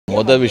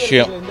மொத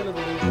விஷயம்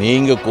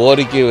நீங்க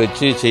கோரிக்கை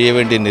வச்சு செய்ய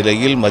வேண்டிய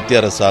நிலையில் மத்திய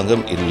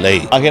அரசாங்கம் இல்லை.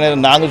 ஆகையினால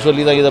நாங்க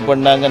சொல்லி தான் இதை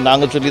பண்ணாங்க,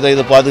 நாங்க சொல்லி தான்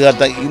இதை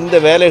பாதுகாத்தாங்க, இந்த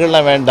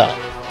வேலைகள்லாம் வேண்டாம்.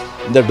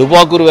 இந்த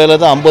டுபாக்கூர் வேலை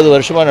தான் 50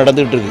 வருஷமா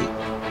நடந்துட்டு இருக்கு.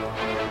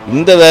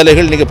 இந்த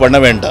வேலைகள் நீங்க பண்ண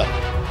வேண்டாம்.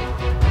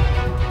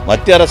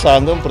 மத்திய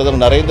அரசாங்கம்,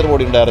 பிரதமர் நரேந்திர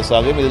மோடியோட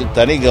அரசாங்கம் இதில்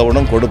தனி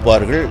கவனம்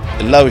கொடுப்பார்கள்.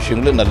 எல்லா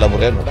விஷயங்களும் நல்ல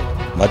முறையாக நடக்கும்.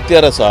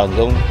 மத்திய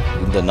அரசாங்கம்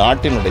இந்த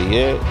நாட்டினுடைய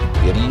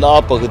எல்லா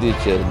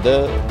பகுதியைச் சேர்ந்த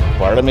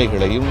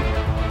பழமைகளையும்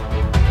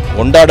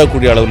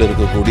கொண்டாடக்கூடிய அளவில்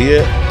இருக்கக்கூடிய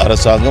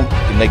அரசாங்கம்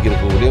இன்னைக்கு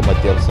இருக்கக்கூடிய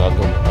மத்திய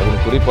அரசாங்கம்.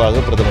 அதில்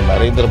குறிப்பாக பிரதமர்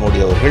நரேந்திர மோடி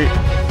அவர்கள்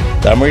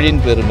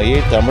தமிழின் பெருமையை,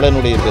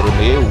 தமிழனுடைய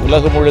பெருமையை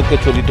உலகம் முழுக்க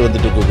சொல்லிட்டு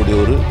வந்துட்டு இருக்கக்கூடிய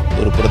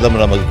ஒரு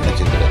பிரதமர் நமக்கு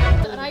கிடைச்சிருக்கிறார்.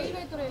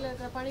 ரயில்வே துறையில்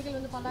இருக்கிற பணிகள்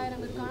வந்து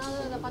 10,000 இருக்கு. ஆனால்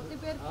அதில்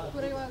 10 பேர்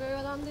குறைவாகவே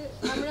தான் வந்து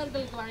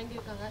தமிழர்களுக்கு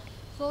வழங்கியிருக்காங்க.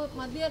 ஸோ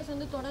மத்திய அரசு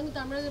வந்து தொடர்ந்து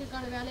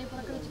தமிழர்களுக்கான வேலையை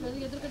புறக்கணிச்சுள்ளது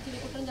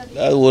எதிர்க்கட்சிகள் குற்றம்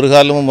சாட்டி ஒரு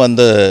காலமும்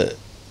அந்த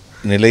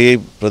நிலையை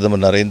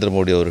பிரதமர் நரேந்திர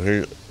மோடி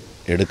அவர்கள்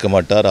எடுக்க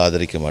மாட்டார்,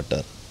 ஆதரிக்க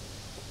மாட்டார்.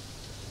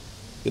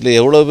 இதில்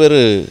எவ்வளோ பேர்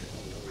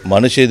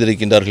மனு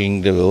செய்திருக்கின்றார்கள்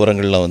என்கிற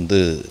விவரங்கள்லாம் வந்து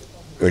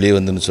வெளியே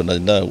வந்துன்னு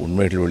சொன்னதுன்னா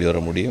உண்மைகள் வெளிவர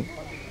முடியும்.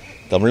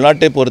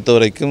 தமிழ்நாட்டை பொறுத்த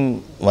வரைக்கும்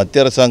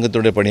மத்திய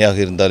அரசாங்கத்துடைய பணியாக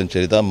இருந்தாலும்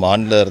சரிதான்,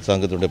 மாநில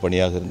அரசாங்கத்துடைய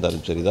பணியாக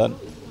இருந்தாலும் சரிதான்,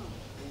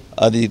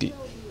 அதில்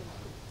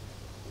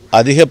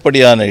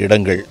அதிகப்படியான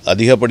இடங்கள்,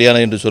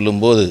 அதிகப்படியான என்று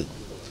சொல்லும்போது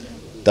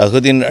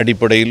தகுதியின்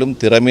அடிப்படையிலும்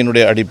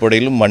திறமையினுடைய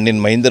அடிப்படையிலும்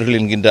மண்ணின் மைந்தர்கள்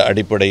என்கின்ற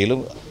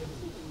அடிப்படையிலும்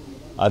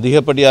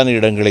அதிகப்படியான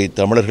இடங்களை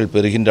தமிழர்கள்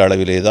பெறுகின்ற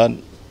அளவிலே தான்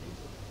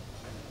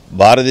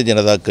பாரதிய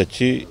ஜனதா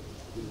கட்சி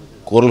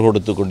குரல்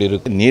கொடுத்து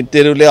கொண்டிருக்கு. நீட்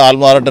தேர்விலே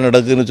ஆள்மாறாட்டம்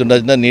நடக்குதுன்னு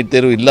சொன்னாச்சுன்னா, நீட்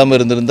தேர்வு இல்லாமல்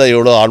இருந்திருந்தால்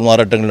எவ்வளோ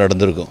ஆள்மாறாட்டங்கள்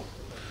நடந்திருக்கும்,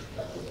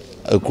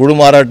 அது குழு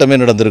மாறாட்டமே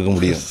நடந்திருக்க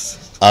முடியும்.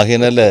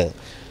 ஆகையினால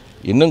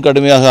இன்னும்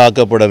கடுமையாக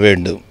ஆக்கப்பட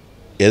வேண்டும்.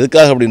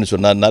 எதுக்காக அப்படின்னு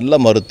சொன்னால், நல்ல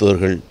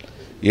மருத்துவர்கள்,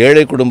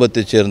 ஏழை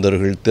குடும்பத்தைச்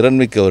சேர்ந்தவர்கள்,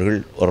 திறன்மிக்கவர்கள்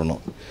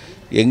வரணும்.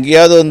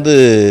 எங்கேயாவது வந்து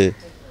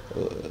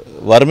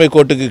வறுமை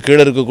கோட்டுக்கு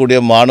கீழே இருக்கக்கூடிய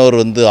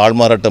மாணவர் வந்து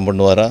ஆள்மாறாட்டம்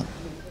பண்ணுவாரா?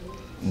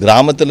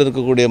 கிராமத்தில்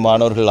இருக்கக்கூடிய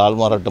மாணவர்கள்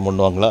ஆள்மாறாட்டம்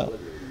பண்ணுவாங்களா?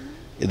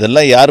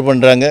 இதெல்லாம் யார்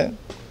பண்ணுறாங்க?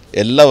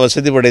 எல்லா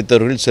வசதி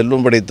படைத்தவர்கள்,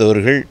 செல்வம்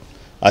படைத்தவர்கள்,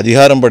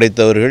 அதிகாரம்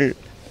படைத்தவர்கள்,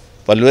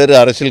 பல்வேறு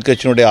அரசியல்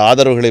கட்சியினுடைய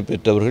ஆதரவுகளை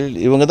பெற்றவர்கள்,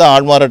 இவங்க தான்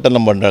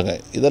ஆள்மாறாட்டம் பண்ணுறாங்க.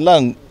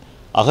 இதெல்லாம்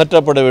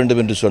அகற்றப்பட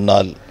வேண்டும் என்று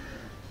சொன்னால்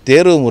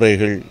தேர்வு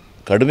முறைகள்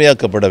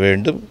கடுமையாக்கப்பட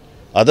வேண்டும்.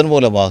 அதன்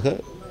மூலமாக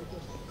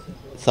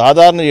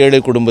சாதாரண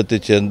ஏழை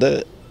குடும்பத்தைச் சேர்ந்த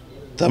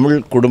தமிழ்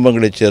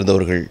குடும்பங்களைச்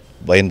சேர்ந்தவர்கள்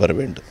பயன்பெற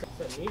வேண்டும்.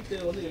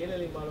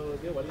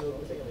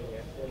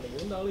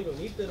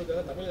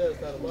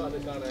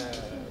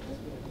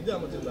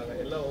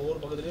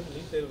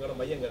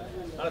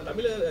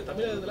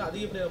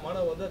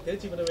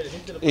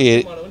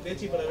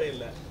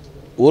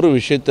 ஒரு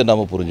விஷயத்தை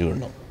நாம்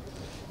புரிஞ்சுக்கணும்,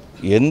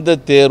 எந்த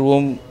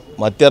தேர்வும்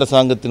மத்திய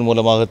அரசாங்கத்தின்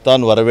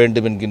மூலமாகத்தான் வர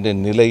வேண்டும் என்கின்ற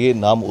நிலையை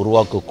நாம்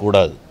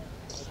உருவாக்கக்கூடாது.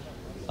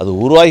 அது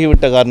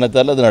உருவாகிவிட்ட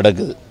காரணத்தால் அது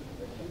நடக்குது.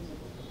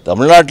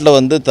 தமிழ்நாட்டில்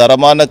வந்து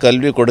தரமான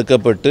கல்வி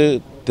கொடுக்கப்பட்டு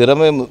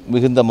திறமை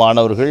மிகுந்த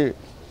மாணவர்கள்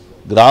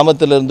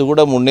கிராமத்திலிருந்து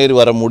கூட முன்னேறி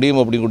வர முடியும்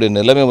அப்படிங்கூடிய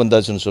நிலைமை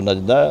வந்தாச்சுன்னு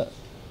சொன்னாச்சுன்னா,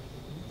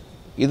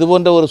 இது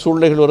போன்ற ஒரு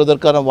சூழ்நிலைகள்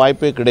வருவதற்கான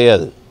வாய்ப்பே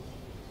கிடையாது.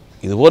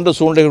 இது போன்ற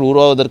சூழ்நிலைகள்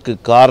உருவாவதற்கு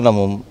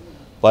காரணமும்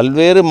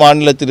பல்வேறு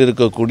மாநிலத்தில்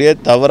இருக்கக்கூடிய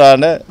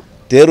தவறான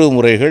தேர்வு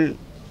முறைகள்,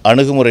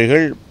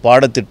 அணுகுமுறைகள்,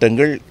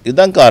 பாடத்திட்டங்கள்,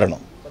 இதுதான்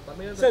காரணம்.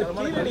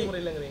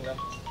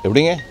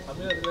 எப்படிங்க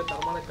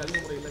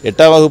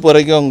 8ஆம் வகுப்பு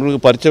வரைக்கும்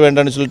உங்களுக்கு பரீட்சை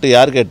வேண்டாம்னு சொல்லிட்டு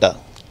யார்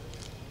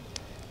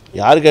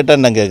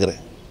கேட்டான்னு நான் கேட்குறேன்.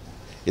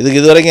 இதுக்கு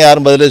இது வரைக்கும்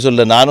யாரும் பதிலே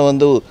சொல்ல. நானும்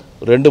வந்து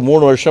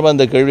 2-3 வருஷமாக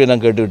இந்த கேள்வியை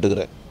நான் கேட்டுக்கிட்டு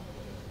இருக்கிறேன்.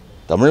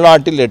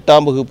 தமிழ்நாட்டில்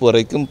 8ஆம் வகுப்பு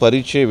வரைக்கும்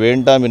பரீட்சை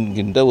வேண்டாம்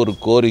என்கின்ற ஒரு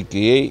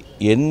கோரிக்கையை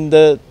எந்த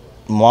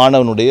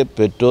மாணவனுடைய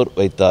பெற்றோர்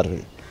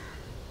வைத்தார்கள்?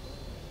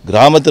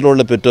 கிராமத்தில்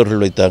உள்ள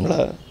பெற்றோர்கள்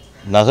வைத்தாங்களா?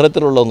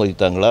 நகரத்தில் உள்ளவங்க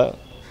வைத்தாங்களா?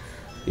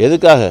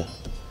 எதுக்காக?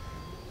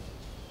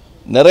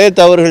 நிறைய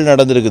தவறுகள்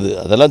நடந்திருக்குது.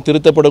 அதெல்லாம்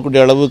திருத்தப்படக்கூடிய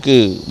அளவுக்கு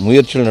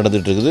முயற்சிகள்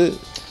நடந்துகிட்ருக்குது.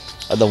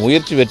 அந்த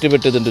முயற்சி வெற்றி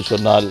பெற்றது என்று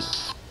சொன்னால்,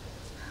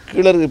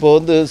 கீழே இப்போ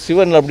வந்து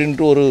சிவன்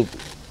அப்படின்ட்டு ஒரு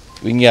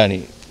விஞ்ஞானி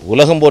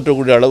உலகம்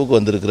போற்றக்கூடிய அளவுக்கு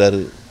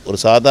வந்திருக்கிறாரு. ஒரு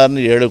சாதாரண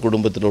ஏழை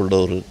குடும்பத்தில் உள்ள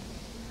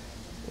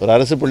ஒரு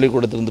அரசு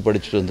பள்ளிக்கூடத்திலிருந்து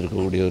படிச்சுட்டு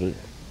வந்திருக்கக்கூடியவர்.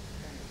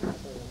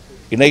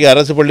 இன்றைக்கி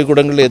அரசு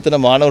பள்ளிக்கூடங்களில் எத்தனை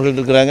மாணவர்கள்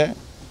இருக்கிறாங்க?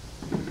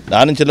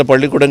 நானும் சில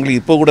பள்ளிக்கூடங்கள்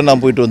இப்போ கூட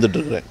நான் போயிட்டு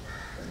வந்துட்டுருக்கிறேன்.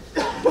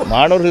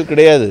 மாணவர்கள்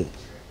கிடையாது,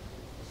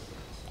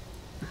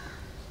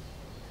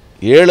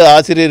 7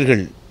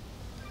 ஆசிரியர்கள்,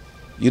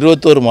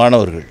 21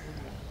 மாணவர்கள்.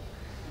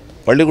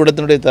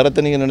 பள்ளிக்கூடத்தினுடைய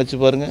தரத்தை நீங்கள் நினச்சி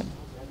பாருங்கள்.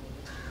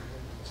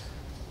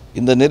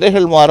 இந்த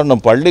நிலைகள்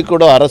மாறணும்.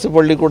 பள்ளிக்கூடம், அரசு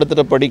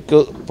பள்ளிக்கூடத்தில்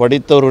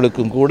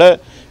படித்தவர்களுக்கும் கூட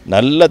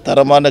நல்ல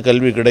தரமான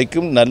கல்வி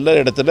கிடைக்கும், நல்ல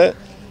இடத்துல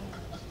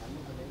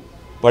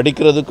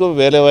படிக்கிறதுக்கும்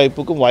வேலை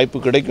வாய்ப்புக்கும் வாய்ப்பு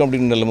கிடைக்கும்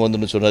அப்படின்னு நிலைமை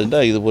வந்து சொன்னதுன்னா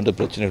இது போன்ற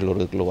பிரச்சனைகள்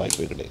வருவதற்குள்ள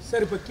வாய்ப்பே கிடையாது.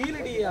 சார், இப்போ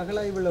கீழடி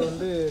அகழாய்வில்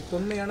வந்து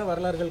தொன்மையான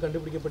வரலாறுகள்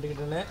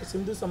கண்டுபிடிக்கப்பட்டுக்கின்றன,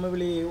 சிந்து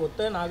சமவெளி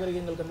ஒத்த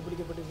நாகரிகங்கள்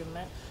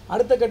கண்டுபிடிக்கப்பட்டிருக்கின்றன.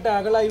 அடுத்த கட்ட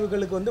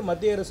அகழாய்வுகளுக்கு வந்து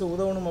மத்திய அரசு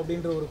உதவணும்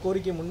அப்படின்ற ஒரு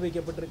கோரிக்கை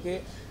முன்வைக்கப்பட்டிருக்கு.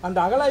 அந்த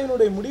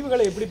அகழாய்வினுடைய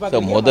முடிவுகளை எப்படி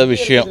பார்க்க? முதல்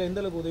விஷயம்,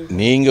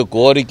 நீங்கள்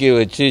கோரிக்கை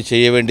வச்சு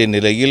செய்ய வேண்டிய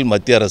நிலையில்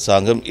மத்திய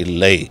அரசாங்கம்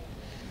இல்லை.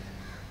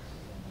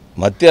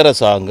 மத்திய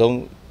அரசாங்கம்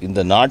இந்த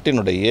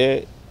நாட்டினுடைய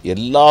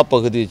எல்லா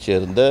பகுதியைச்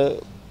சேர்ந்த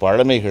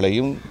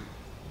பழமைகளையும்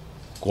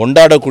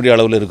கொண்டாடக்கூடிய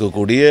அளவில்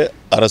இருக்கக்கூடிய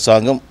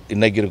அரசாங்கம்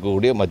இன்றைக்கி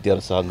இருக்கக்கூடிய மத்திய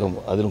அரசாங்கம்.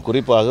 அதிலும்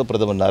குறிப்பாக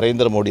பிரதமர்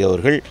நரேந்திர மோடி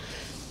அவர்கள்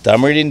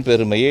தமிழின்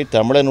பெருமையை,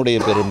 தமிழனுடைய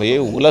பெருமையை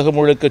உலகம்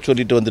முழுக்க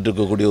சொல்லிட்டு வந்துட்டு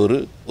இருக்கக்கூடிய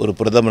ஒரு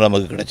பிரதமர்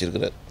நமக்கு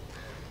கிடச்சிருக்கிறார்.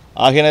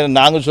 ஆகையினால்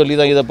நாங்கள் சொல்லி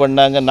தான் இதை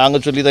பண்ணாங்க,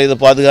 நாங்கள் சொல்லி தான் இதை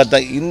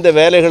பாதுகாத்தாங்க, இந்த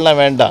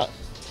வேலைகள்லாம் வேண்டாம்.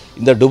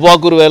 இந்த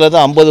டுபாக்கூர் வேலை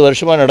தான் 50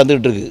 வருஷமாக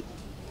நடந்துகிட்டு இருக்கு.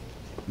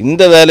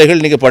 இந்த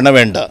வேலைகள் நீங்கள் பண்ண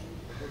வேண்டாம்.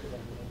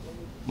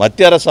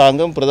 மத்திய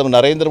அரசாங்கம், பிரதமர்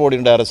நரேந்திர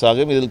மோடியுடைய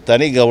அரசாங்கம் இதில்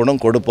தனி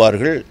கவனம்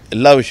கொடுப்பார்கள்.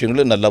 எல்லா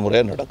விஷயங்களும் நல்ல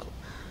முறையாக நடக்கும்.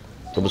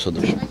 ரொம்ப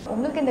சந்தோஷம்.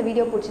 உங்களுக்கு இந்த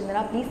video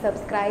பிடிச்சிருந்தனா please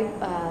subscribe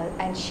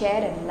and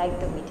share and like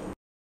the video.